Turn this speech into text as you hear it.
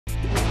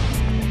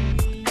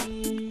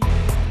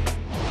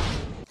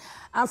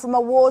And from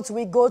awards,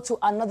 we go to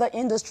another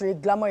industry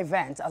glamour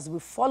event as we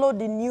follow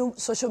the new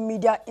social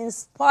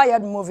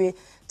media-inspired movie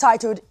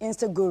titled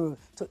InstaGuru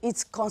to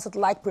its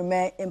concert-like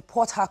premiere in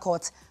Port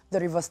Harcourt, the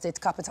River State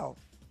capital.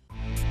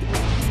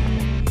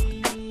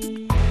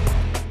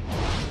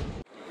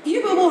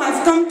 You people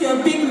have come to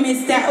a big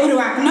Mr.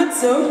 Uruak, not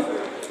so?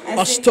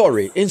 A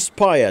story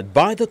inspired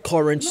by the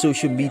current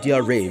social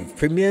media rave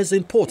premieres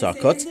in Port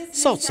Harcourt,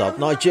 South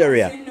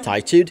Nigeria,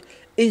 titled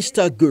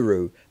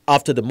InstaGuru.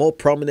 After the more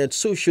prominent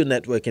social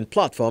networking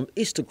platform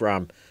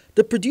Instagram,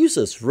 the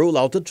producers roll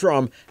out the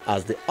drum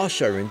as they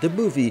usher in the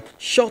movie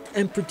shot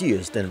and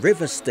produced in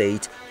River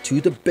State to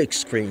the big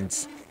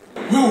screens.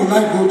 Where will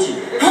I go to?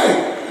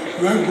 Hey!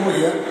 Do I go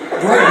here?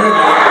 Do I go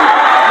there?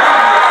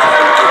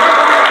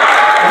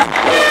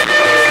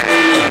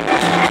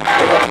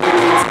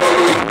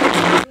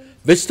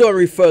 The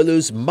story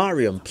follows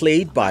Mariam,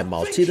 played by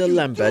Matilda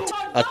Lambert,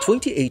 a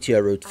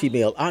 28-year-old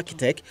female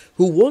architect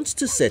who wants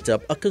to set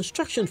up a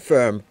construction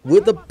firm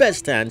with the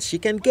best hands she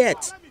can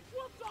get.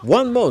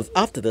 1 month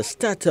after the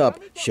startup,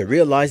 she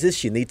realizes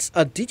she needs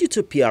a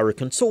digital PR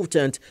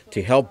consultant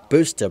to help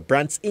boost her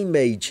brand's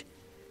image.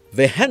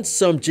 The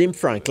handsome Jim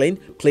Franklin,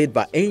 played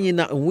by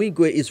Enyina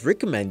Nwigwe, is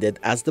recommended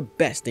as the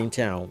best in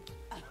town.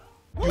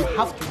 You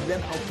have to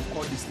learn how to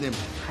call this name.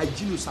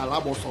 Hyginus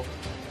Alaboso.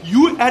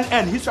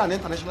 UNN, History and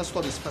International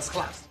Studies, first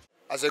class.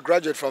 As a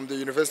graduate from the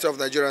University of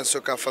Nigeria and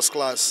Soka, first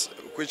class,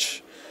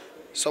 which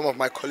some of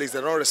my colleagues, they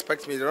don't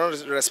respect me, they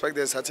don't respect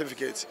their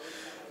certificate.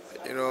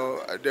 You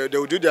know, they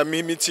will do their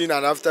meeting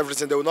and after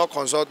everything, they will not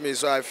consult me.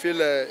 So I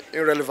feel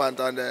irrelevant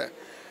and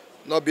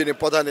not being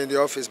important in the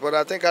office. But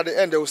I think at the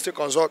end, they will still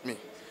consult me.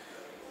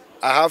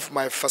 I have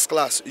my first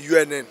class,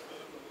 UNN,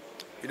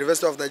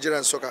 University of Nigeria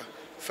and Soka,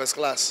 first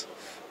class.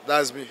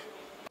 That's me.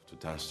 To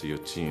dance to your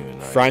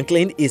tune.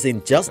 Franklin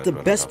isn't just the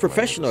best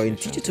professional in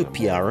digital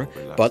PR,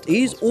 but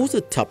he is also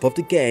top of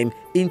the game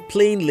in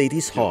playing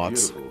ladies'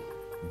 hearts.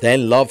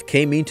 Then love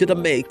came into the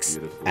mix,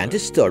 and the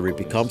story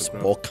becomes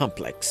more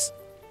complex.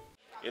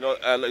 You know,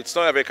 and it's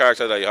not every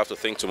character that you have to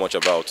think too much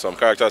about. Some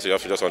characters you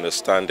have to just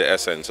understand the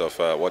essence of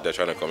what they're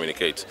trying to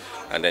communicate,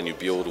 and then you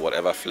build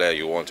whatever flair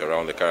you want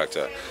around the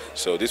character.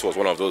 So this was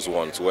one of those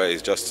ones where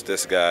it's just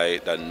this guy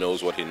that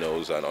knows what he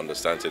knows and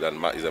understands it,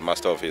 and is a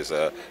master of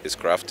his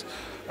craft.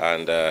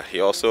 And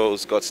he also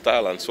has got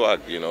style and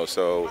swag, you know,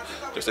 so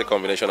just a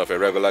combination of a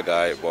regular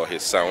guy, but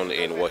his sound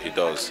in what he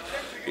does.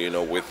 You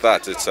know, with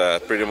that, it's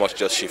pretty much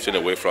just shifting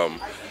away from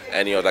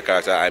any other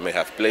character I may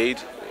have played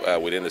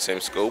within the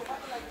same scope,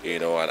 you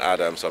know, and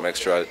add some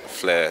extra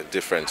flair,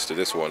 difference to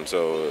this one.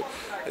 So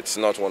it's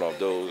not one of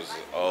those,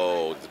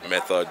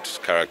 method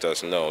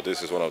characters. No,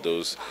 this is one of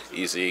those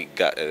easy,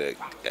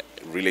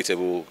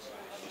 relatable,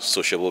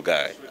 sociable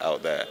guy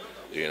out there,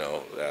 you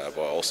know,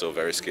 but also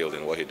very skilled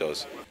in what he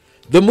does.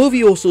 The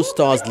movie also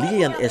stars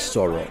Lillian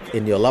Esoro,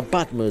 Eniola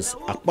Batmus,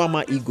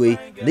 Akpama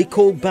Igwe,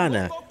 Nicole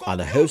Banner,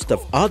 and a host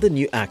of other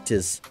new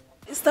actors.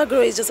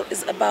 InstaGuru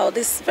is about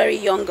this very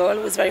young girl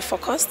who is very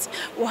focused,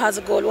 who has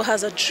a goal, who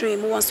has a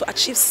dream, who wants to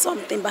achieve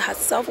something by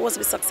herself, who wants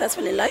to be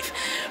successful in life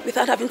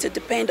without having to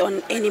depend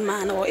on any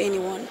man or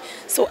anyone.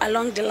 So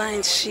along the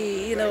lines,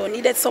 she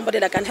needed somebody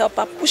that can help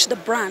her push the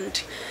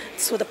brand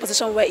to the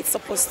position where it's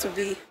supposed to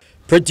be.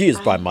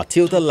 Produced by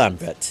Matilda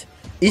Lambert,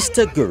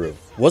 InstaGuru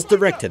was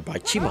directed by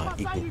Chima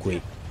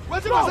Igukwe.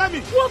 What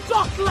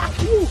talk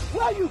like you?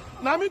 Where are you?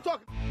 Now me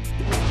talk.